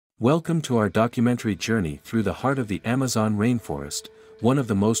Welcome to our documentary journey through the heart of the Amazon rainforest, one of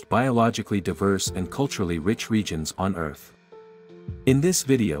the most biologically diverse and culturally rich regions on Earth. In this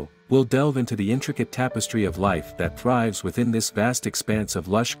video, we'll delve into the intricate tapestry of life that thrives within this vast expanse of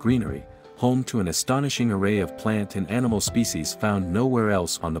lush greenery, home to an astonishing array of plant and animal species found nowhere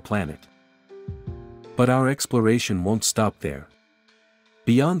else on the planet. But our exploration won't stop there.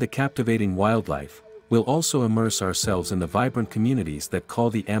 Beyond the captivating wildlife, we'll also immerse ourselves in the vibrant communities that call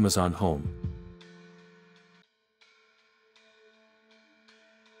the Amazon home.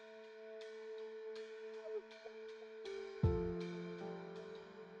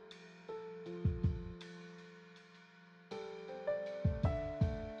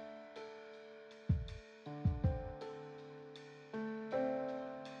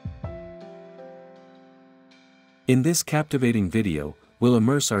 In this captivating video, we'll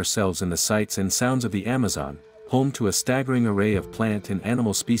immerse ourselves in the sights and sounds of the Amazon, home to a staggering array of plant and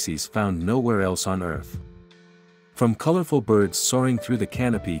animal species found nowhere else on Earth. From colorful birds soaring through the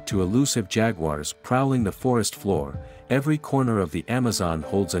canopy to elusive jaguars prowling the forest floor, every corner of the Amazon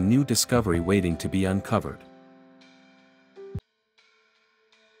holds a new discovery waiting to be uncovered.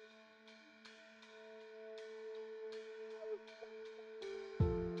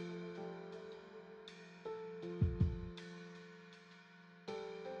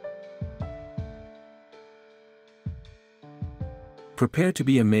 Prepare to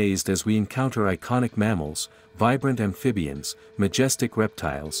be amazed as we encounter iconic mammals, vibrant amphibians, majestic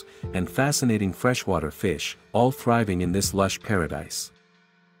reptiles, and fascinating freshwater fish, all thriving in this lush paradise.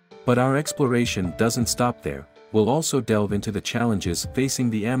 But our exploration doesn't stop there. We'll also delve into the challenges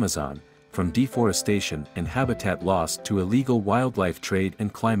facing the Amazon, from deforestation and habitat loss to illegal wildlife trade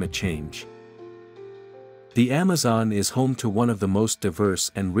and climate change. The Amazon is home to one of the most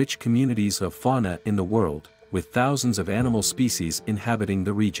diverse and rich communities of fauna in the world, with thousands of animal species inhabiting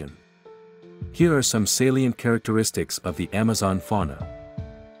the region. Here are some salient characteristics of the Amazon fauna.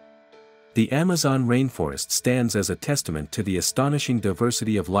 The Amazon rainforest stands as a testament to the astonishing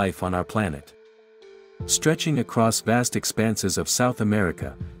diversity of life on our planet. Stretching across vast expanses of South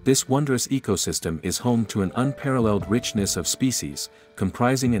America, this wondrous ecosystem is home to an unparalleled richness of species,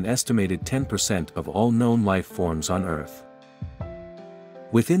 comprising an estimated 10% of all known life forms on Earth.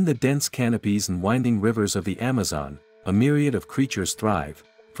 Within the dense canopies and winding rivers of the Amazon, a myriad of creatures thrive,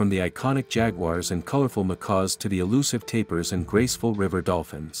 from the iconic jaguars and colorful macaws to the elusive tapirs and graceful river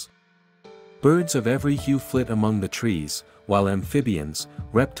dolphins. Birds of every hue flit among the trees, while amphibians,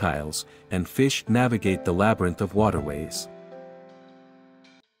 reptiles, and fish navigate the labyrinth of waterways.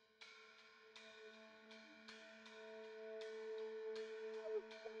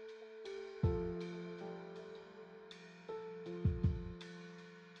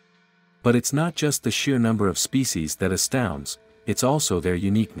 But it's not just the sheer number of species that astounds, it's also their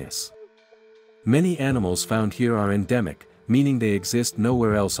uniqueness. Many animals found here are endemic, meaning they exist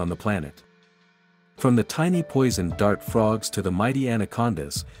nowhere else on the planet. From the tiny poison dart frogs to the mighty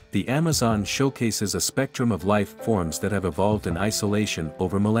anacondas, the Amazon showcases a spectrum of life forms that have evolved in isolation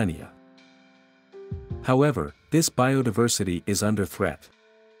over millennia. However, this biodiversity is under threat.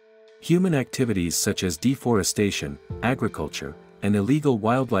 Human activities such as deforestation, agriculture, and illegal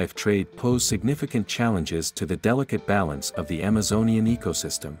wildlife trade pose significant challenges to the delicate balance of the Amazonian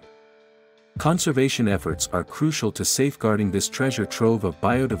ecosystem. Conservation efforts are crucial to safeguarding this treasure trove of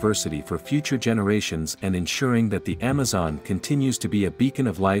biodiversity for future generations and ensuring that the Amazon continues to be a beacon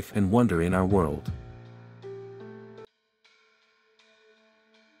of life and wonder in our world.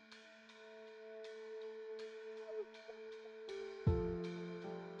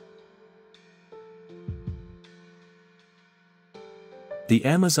 The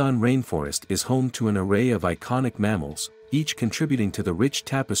Amazon rainforest is home to an array of iconic mammals, each contributing to the rich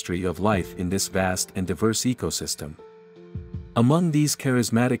tapestry of life in this vast and diverse ecosystem. Among these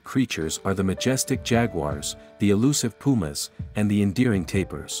charismatic creatures are the majestic jaguars, the elusive pumas, and the endearing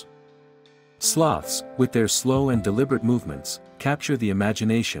tapirs. Sloths, with their slow and deliberate movements, capture the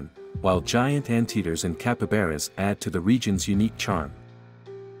imagination, while giant anteaters and capybaras add to the region's unique charm.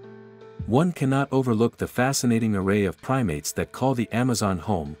 One cannot overlook the fascinating array of primates that call the Amazon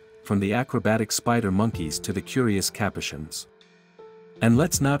home, from the acrobatic spider monkeys to the curious capuchins. And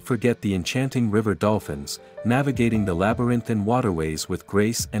let's not forget the enchanting river dolphins, navigating the labyrinthine waterways with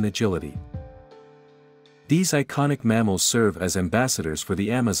grace and agility. These iconic mammals serve as ambassadors for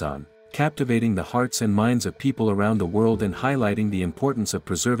the Amazon, captivating the hearts and minds of people around the world and highlighting the importance of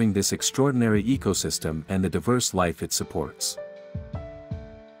preserving this extraordinary ecosystem and the diverse life it supports.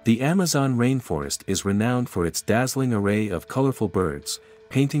 The Amazon rainforest is renowned for its dazzling array of colorful birds,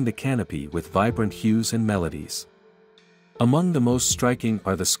 painting the canopy with vibrant hues and melodies. Among the most striking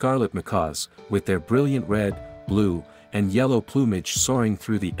are the scarlet macaws, with their brilliant red, blue, and yellow plumage soaring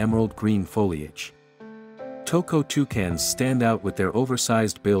through the emerald green foliage. Toko toucans stand out with their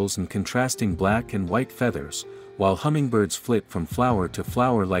oversized bills and contrasting black and white feathers, while hummingbirds flit from flower to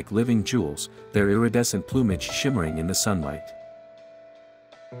flower like living jewels, their iridescent plumage shimmering in the sunlight.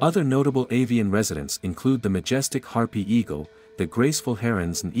 Other notable avian residents include the majestic harpy eagle, the graceful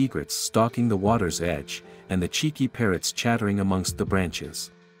herons and egrets stalking the water's edge, and the cheeky parrots chattering amongst the branches.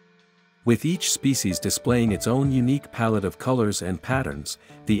 With each species displaying its own unique palette of colors and patterns,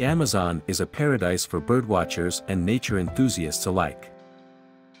 the Amazon is a paradise for birdwatchers and nature enthusiasts alike.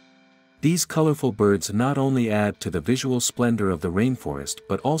 These colorful birds not only add to the visual splendor of the rainforest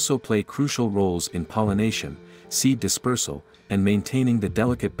but also play crucial roles in pollination, seed dispersal, and maintaining the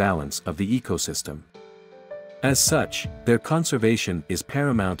delicate balance of the ecosystem. As such, their conservation is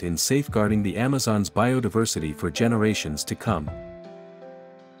paramount in safeguarding the Amazon's biodiversity for generations to come.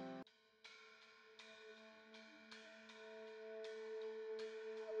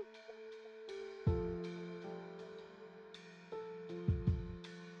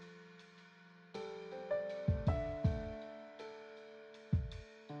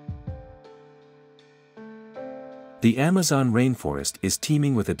 The Amazon rainforest is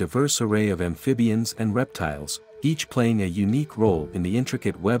teeming with a diverse array of amphibians and reptiles, each playing a unique role in the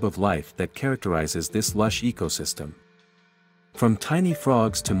intricate web of life that characterizes this lush ecosystem. From tiny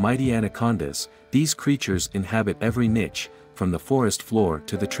frogs to mighty anacondas, these creatures inhabit every niche, from the forest floor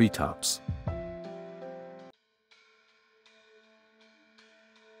to the treetops.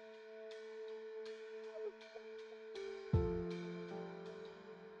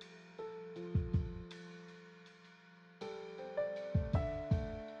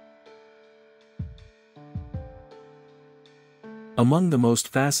 Among the most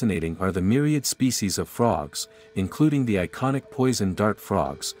fascinating are the myriad species of frogs, including the iconic poison dart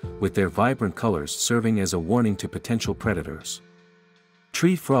frogs, with their vibrant colors serving as a warning to potential predators.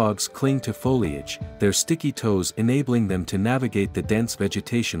 Tree frogs cling to foliage, their sticky toes enabling them to navigate the dense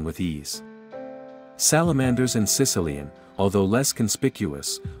vegetation with ease. Salamanders and Sicilian, although less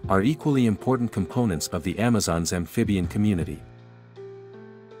conspicuous, are equally important components of the Amazon's amphibian community.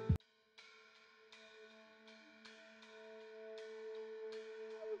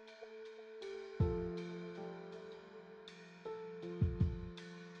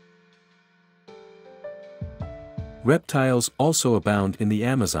 Reptiles also abound in the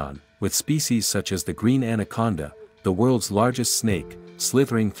Amazon, with species such as the green anaconda, the world's largest snake,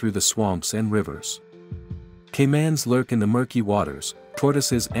 slithering through the swamps and rivers. Caimans lurk in the murky waters,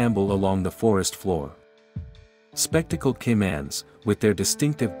 tortoises amble along the forest floor. Spectacled caimans, with their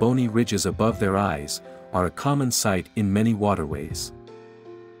distinctive bony ridges above their eyes, are a common sight in many waterways.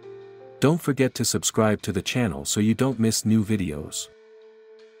 Don't forget to subscribe to the channel so you don't miss new videos.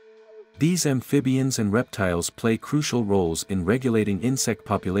 These amphibians and reptiles play crucial roles in regulating insect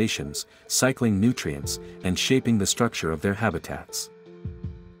populations, cycling nutrients, and shaping the structure of their habitats.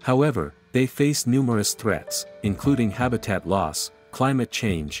 However, they face numerous threats, including habitat loss, climate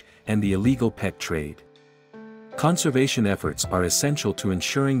change, and the illegal pet trade. Conservation efforts are essential to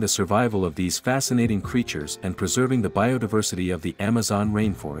ensuring the survival of these fascinating creatures and preserving the biodiversity of the Amazon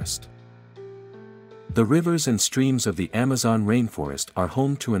rainforest. The rivers and streams of the Amazon rainforest are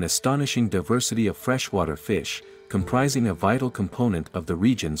home to an astonishing diversity of freshwater fish, comprising a vital component of the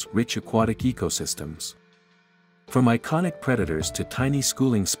region's rich aquatic ecosystems. From iconic predators to tiny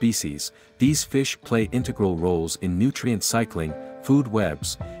schooling species, these fish play integral roles in nutrient cycling, food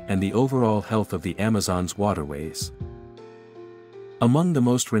webs, and the overall health of the Amazon's waterways. Among the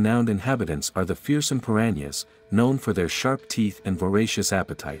most renowned inhabitants are the fearsome piranhas, known for their sharp teeth and voracious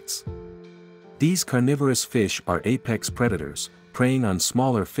appetites. These carnivorous fish are apex predators, preying on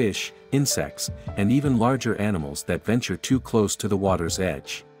smaller fish, insects, and even larger animals that venture too close to the water's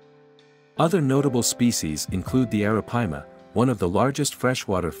edge. Other notable species include the arapaima, one of the largest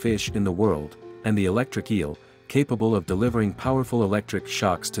freshwater fish in the world, and the electric eel, capable of delivering powerful electric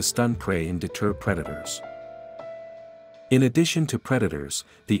shocks to stun prey and deter predators. In addition to predators,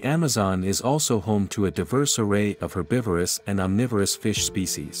 the Amazon is also home to a diverse array of herbivorous and omnivorous fish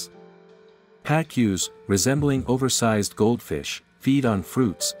species. Pacus, resembling oversized goldfish, feed on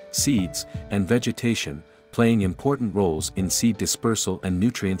fruits, seeds, and vegetation, playing important roles in seed dispersal and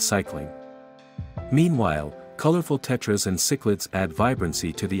nutrient cycling. Meanwhile, colorful tetras and cichlids add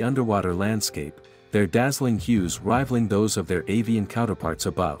vibrancy to the underwater landscape, their dazzling hues rivaling those of their avian counterparts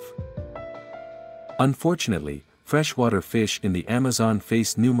above. Unfortunately, freshwater fish in the Amazon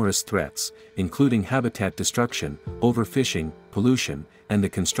face numerous threats, including habitat destruction, overfishing, pollution, and the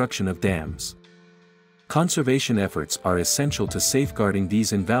construction of dams. Conservation efforts are essential to safeguarding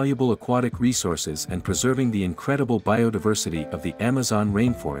these invaluable aquatic resources and preserving the incredible biodiversity of the Amazon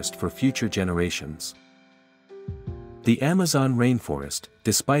rainforest for future generations. The Amazon rainforest,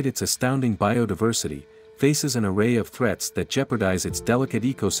 despite its astounding biodiversity, faces an array of threats that jeopardize its delicate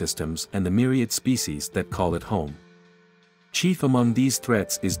ecosystems and the myriad species that call it home. Chief among these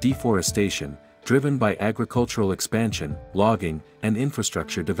threats is deforestation, driven by agricultural expansion, logging, and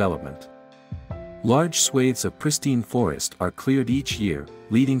infrastructure development. Large swathes of pristine forest are cleared each year,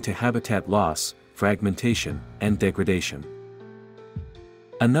 leading to habitat loss, fragmentation, and degradation.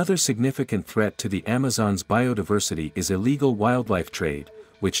 Another significant threat to the Amazon's biodiversity is illegal wildlife trade,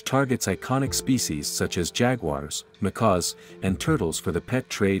 which targets iconic species such as jaguars, macaws, and turtles for the pet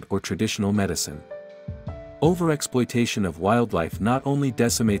trade or traditional medicine. Overexploitation of wildlife not only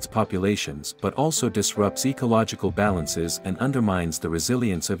decimates populations but also disrupts ecological balances and undermines the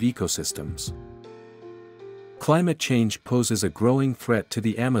resilience of ecosystems. Climate change poses a growing threat to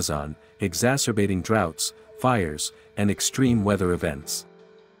the Amazon, exacerbating droughts, fires, and extreme weather events.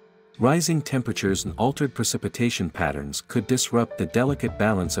 Rising temperatures and altered precipitation patterns could disrupt the delicate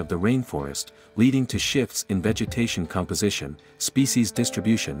balance of the rainforest, leading to shifts in vegetation composition, species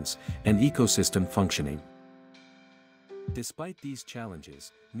distributions, and ecosystem functioning. Despite these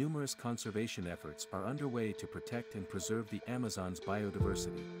challenges, numerous conservation efforts are underway to protect and preserve the Amazon's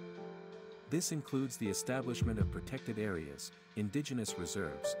biodiversity. This includes the establishment of protected areas, indigenous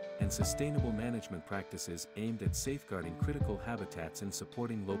reserves, and sustainable management practices aimed at safeguarding critical habitats and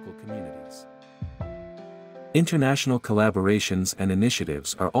supporting local communities. International collaborations and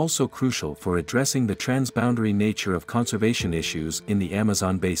initiatives are also crucial for addressing the transboundary nature of conservation issues in the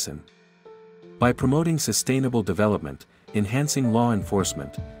Amazon basin. By promoting sustainable development, enhancing law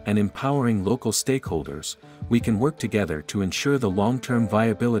enforcement, and empowering local stakeholders, we can work together to ensure the long-term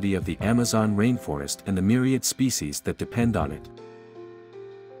viability of the Amazon rainforest and the myriad species that depend on it.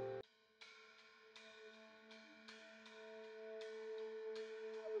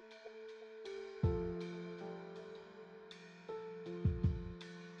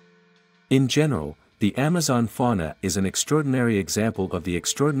 In general, the Amazon fauna is an extraordinary example of the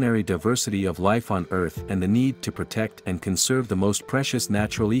extraordinary diversity of life on Earth and the need to protect and conserve the most precious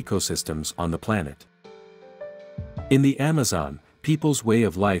natural ecosystems on the planet. In the Amazon, people's way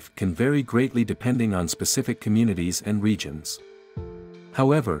of life can vary greatly depending on specific communities and regions.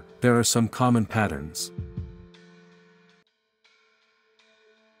 However, there are some common patterns.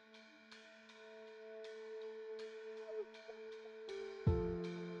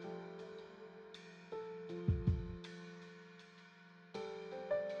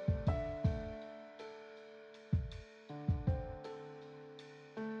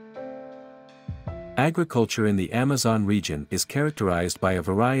 Agriculture in the Amazon region is characterized by a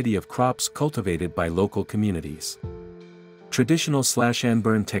variety of crops cultivated by local communities. Traditional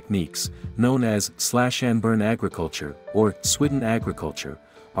slash-and-burn techniques, known as slash-and-burn agriculture, or swidden agriculture,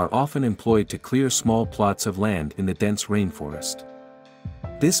 are often employed to clear small plots of land in the dense rainforest.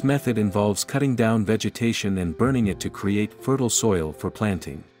 This method involves cutting down vegetation and burning it to create fertile soil for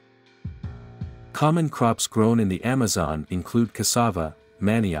planting. Common crops grown in the Amazon include cassava,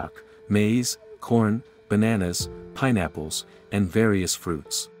 manioc, maize, corn, bananas, pineapples, and various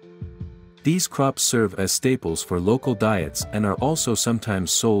fruits. These crops serve as staples for local diets and are also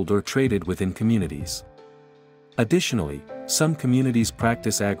sometimes sold or traded within communities. Additionally, some communities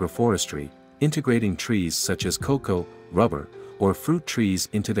practice agroforestry, integrating trees such as cocoa, rubber, or fruit trees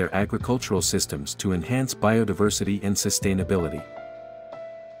into their agricultural systems to enhance biodiversity and sustainability.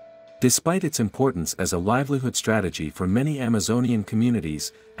 Despite its importance as a livelihood strategy for many Amazonian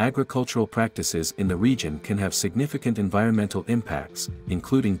communities, agricultural practices in the region can have significant environmental impacts,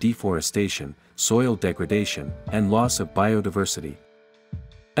 including deforestation, soil degradation, and loss of biodiversity.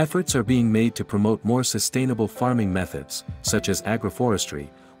 Efforts are being made to promote more sustainable farming methods, such as agroforestry,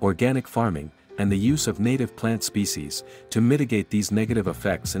 organic farming, and the use of native plant species, to mitigate these negative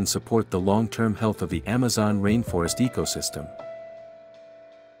effects and support the long-term health of the Amazon rainforest ecosystem.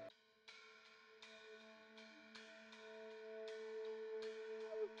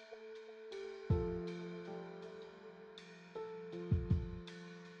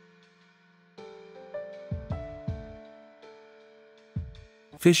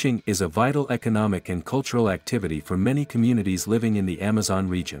 Fishing is a vital economic and cultural activity for many communities living in the Amazon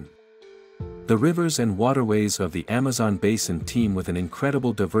region. The rivers and waterways of the Amazon basin teem with an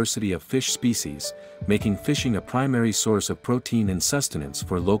incredible diversity of fish species, making fishing a primary source of protein and sustenance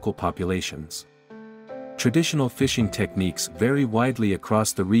for local populations. Traditional fishing techniques vary widely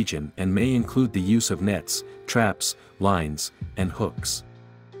across the region and may include the use of nets, traps, lines, and hooks.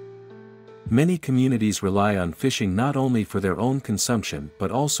 Many communities rely on fishing not only for their own consumption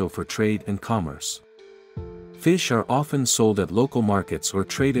but also for trade and commerce. Fish are often sold at local markets or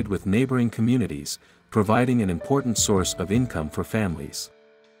traded with neighboring communities, providing an important source of income for families.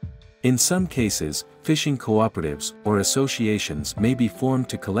 In some cases, fishing cooperatives or associations may be formed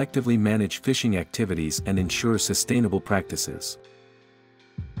to collectively manage fishing activities and ensure sustainable practices.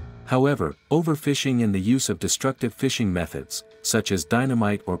 However, overfishing and the use of destructive fishing methods, such as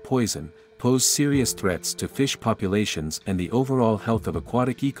dynamite or poison, pose serious threats to fish populations and the overall health of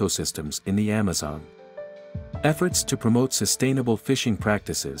aquatic ecosystems in the Amazon. Efforts to promote sustainable fishing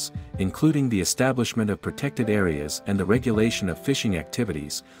practices, including the establishment of protected areas and the regulation of fishing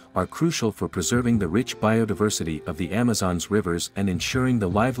activities, are crucial for preserving the rich biodiversity of the Amazon's rivers and ensuring the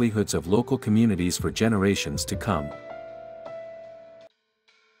livelihoods of local communities for generations to come.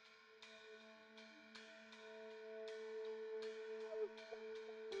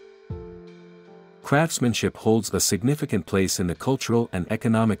 Craftsmanship holds a significant place in the cultural and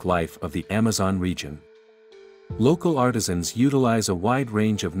economic life of the Amazon region. Local artisans utilize a wide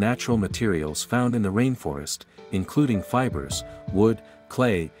range of natural materials found in the rainforest, including fibers, wood,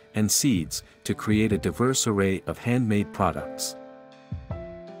 clay, and seeds, to create a diverse array of handmade products.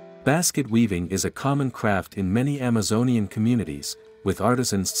 Basket weaving is a common craft in many Amazonian communities, with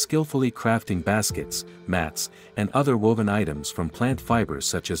artisans skillfully crafting baskets, mats, and other woven items from plant fibers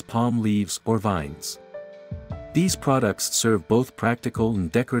such as palm leaves or vines. These products serve both practical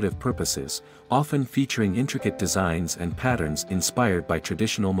and decorative purposes, often featuring intricate designs and patterns inspired by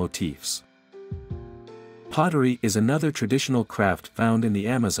traditional motifs. Pottery is another traditional craft found in the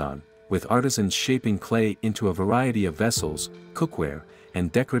Amazon, with artisans shaping clay into a variety of vessels, cookware,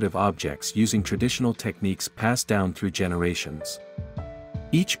 and decorative objects using traditional techniques passed down through generations.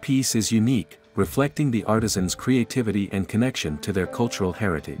 Each piece is unique, reflecting the artisan's creativity and connection to their cultural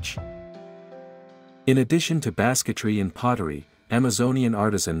heritage. In addition to basketry and pottery, Amazonian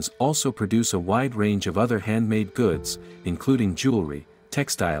artisans also produce a wide range of other handmade goods, including jewelry,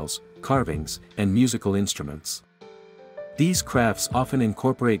 textiles, carvings, and musical instruments. These crafts often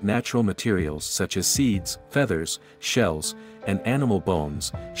incorporate natural materials such as seeds, feathers, shells, and animal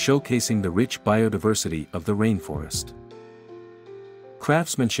bones, showcasing the rich biodiversity of the rainforest.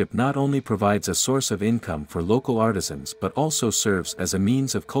 Craftsmanship not only provides a source of income for local artisans but also serves as a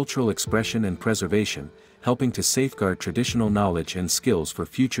means of cultural expression and preservation, helping to safeguard traditional knowledge and skills for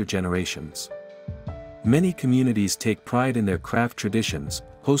future generations. Many communities take pride in their craft traditions,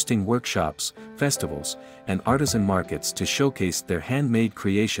 hosting workshops, festivals, and artisan markets to showcase their handmade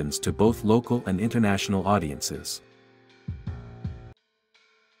creations to both local and international audiences.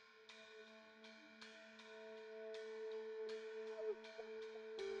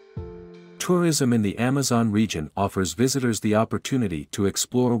 Tourism in the Amazon region offers visitors the opportunity to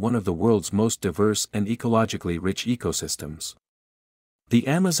explore one of the world's most diverse and ecologically rich ecosystems. The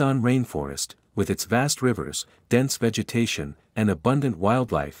Amazon rainforest, with its vast rivers, dense vegetation, and abundant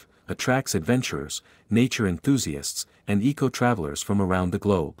wildlife, attracts adventurers, nature enthusiasts, and eco-travelers from around the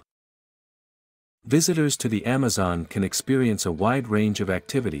globe. Visitors to the Amazon can experience a wide range of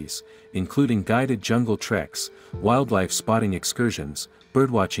activities, including guided jungle treks, wildlife spotting excursions,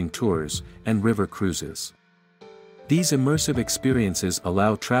 birdwatching tours, and river cruises. These immersive experiences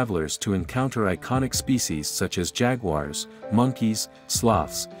allow travelers to encounter iconic species such as jaguars, monkeys,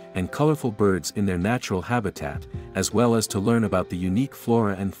 sloths, and colorful birds in their natural habitat, as well as to learn about the unique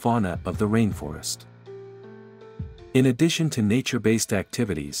flora and fauna of the rainforest. In addition to nature-based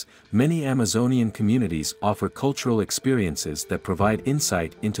activities, many Amazonian communities offer cultural experiences that provide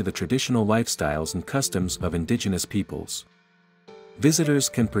insight into the traditional lifestyles and customs of indigenous peoples. Visitors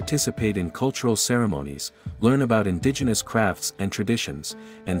can participate in cultural ceremonies, learn about indigenous crafts and traditions,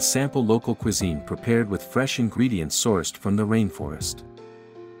 and sample local cuisine prepared with fresh ingredients sourced from the rainforest.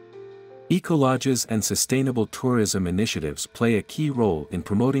 Ecolodges and sustainable tourism initiatives play a key role in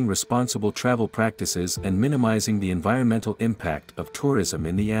promoting responsible travel practices and minimizing the environmental impact of tourism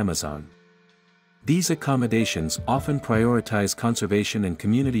in the Amazon. These accommodations often prioritize conservation and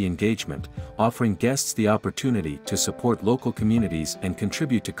community engagement, offering guests the opportunity to support local communities and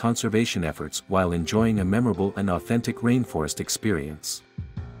contribute to conservation efforts while enjoying a memorable and authentic rainforest experience.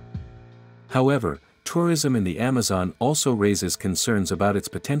 However, tourism in the Amazon also raises concerns about its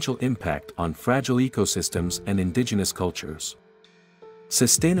potential impact on fragile ecosystems and indigenous cultures.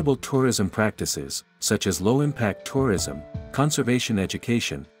 Sustainable tourism practices, such as low-impact tourism, conservation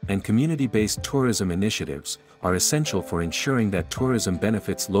education, and community-based tourism initiatives, are essential for ensuring that tourism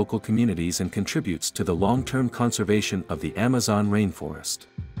benefits local communities and contributes to the long-term conservation of the Amazon rainforest.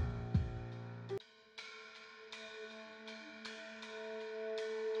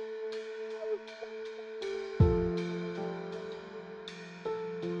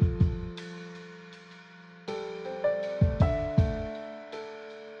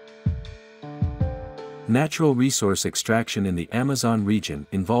 Natural resource extraction in the Amazon region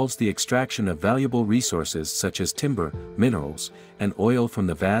involves the extraction of valuable resources such as timber, minerals, and oil from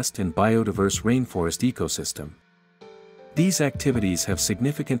the vast and biodiverse rainforest ecosystem. These activities have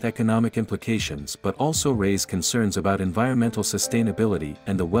significant economic implications but also raise concerns about environmental sustainability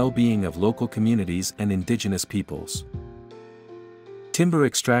and the well-being of local communities and indigenous peoples. Timber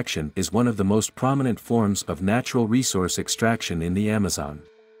extraction is one of the most prominent forms of natural resource extraction in the Amazon.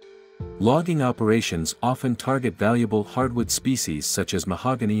 Logging operations often target valuable hardwood species such as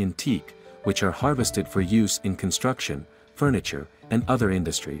mahogany and teak, which are harvested for use in construction, furniture, and other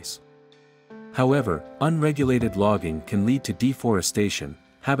industries. However, unregulated logging can lead to deforestation,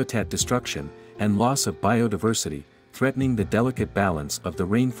 habitat destruction, and loss of biodiversity, threatening the delicate balance of the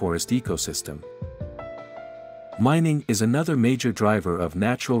rainforest ecosystem. Mining is another major driver of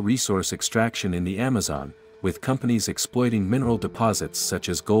natural resource extraction in the Amazon, with companies exploiting mineral deposits such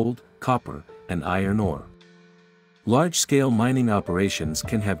as gold, copper, and iron ore. Large-scale mining operations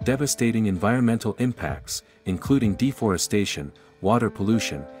can have devastating environmental impacts, including deforestation, water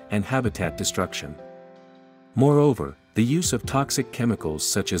pollution, and habitat destruction. Moreover, the use of toxic chemicals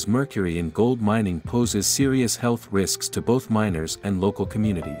such as mercury in gold mining poses serious health risks to both miners and local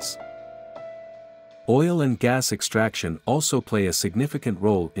communities. Oil and gas extraction also play a significant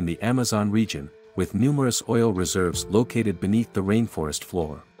role in the Amazon region, with numerous oil reserves located beneath the rainforest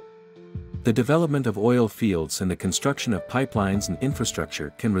floor. The development of oil fields and the construction of pipelines and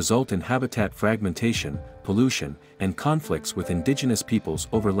infrastructure can result in habitat fragmentation, pollution, and conflicts with indigenous peoples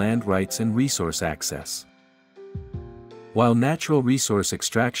over land rights and resource access. While natural resource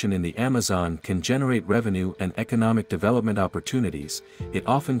extraction in the Amazon can generate revenue and economic development opportunities, it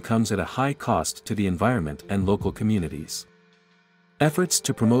often comes at a high cost to the environment and local communities. Efforts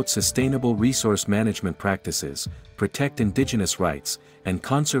to promote sustainable resource management practices, protect indigenous rights, and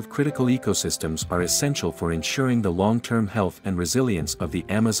conserve critical ecosystems are essential for ensuring the long-term health and resilience of the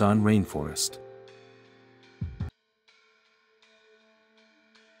Amazon rainforest.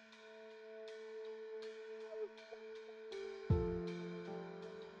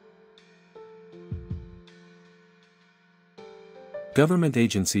 Government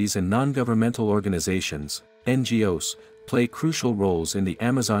agencies and non-governmental organizations, NGOs, play crucial roles in the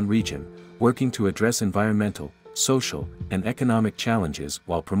Amazon region, working to address environmental, social, and economic challenges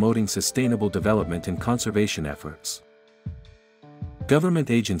while promoting sustainable development and conservation efforts. Government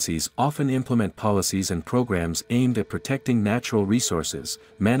agencies often implement policies and programs aimed at protecting natural resources,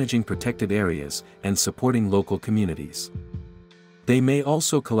 managing protected areas, and supporting local communities. They may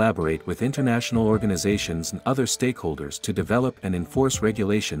also collaborate with international organizations and other stakeholders to develop and enforce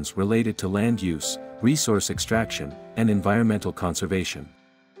regulations related to land use, resource extraction, and environmental conservation.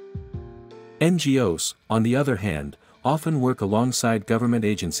 NGOs, on the other hand, often work alongside government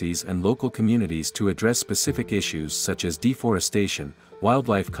agencies and local communities to address specific issues such as deforestation,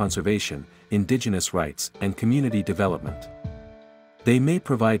 wildlife conservation, indigenous rights, and community development. They may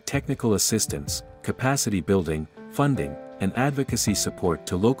provide technical assistance, capacity building, funding, and advocacy support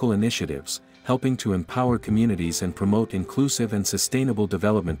to local initiatives, helping to empower communities and promote inclusive and sustainable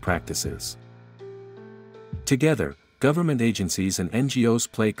development practices. Together, government agencies and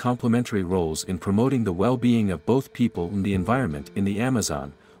NGOs play complementary roles in promoting the well-being of both people and the environment in the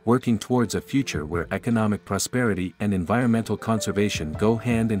Amazon, working towards a future where economic prosperity and environmental conservation go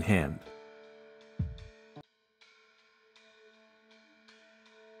hand in hand.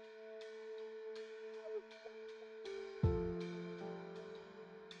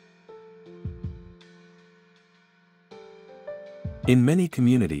 In many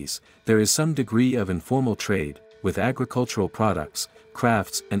communities, there is some degree of informal trade, with agricultural products,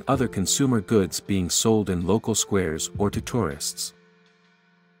 crafts and other consumer goods being sold in local squares or to tourists.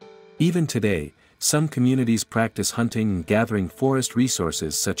 Even today, some communities practice hunting and gathering forest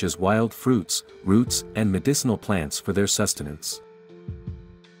resources such as wild fruits, roots, and medicinal plants for their sustenance.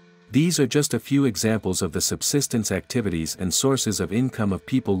 These are just a few examples of the subsistence activities and sources of income of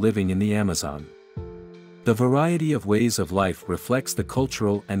people living in the Amazon. The variety of ways of life reflects the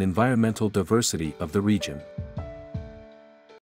cultural and environmental diversity of the region.